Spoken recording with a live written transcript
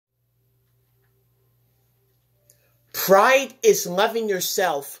Pride is loving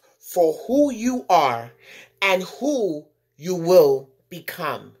yourself for who you are and who you will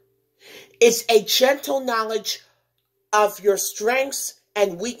become. It's a gentle knowledge of your strengths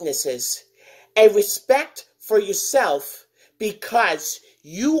and weaknesses, a respect for yourself because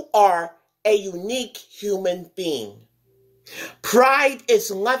you are a unique human being. Pride is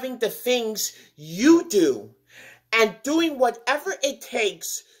loving the things you do and doing whatever it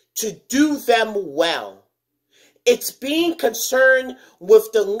takes to do them well. It's being concerned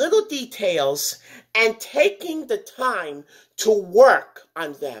with the little details and taking the time to work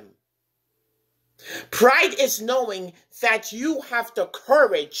on them. Pride is knowing that you have the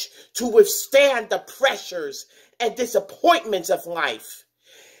courage to withstand the pressures and disappointments of life.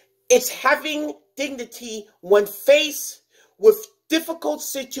 It's having dignity when faced with difficult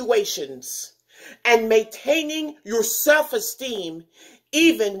situations and maintaining your self-esteem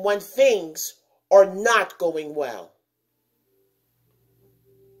even when things are not going well.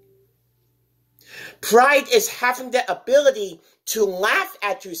 Pride is having the ability to laugh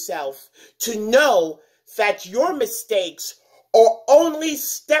at yourself, to know that your mistakes are only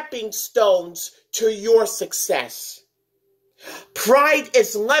stepping stones to your success. Pride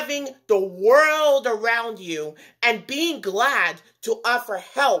is loving the world around you and being glad to offer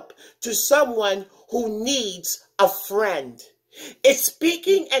help to someone who needs a friend. It's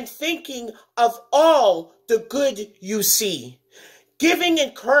speaking and thinking of all the good you see, giving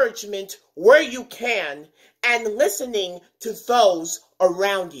encouragement where you can, and listening to those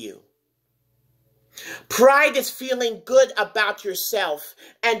around you. Pride is feeling good about yourself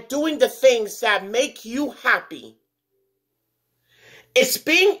and doing the things that make you happy. It's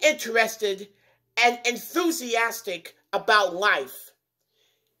being interested and enthusiastic about life.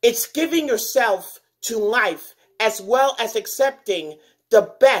 It's giving yourself to life as well as accepting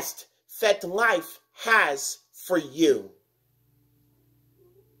the best that life has for you.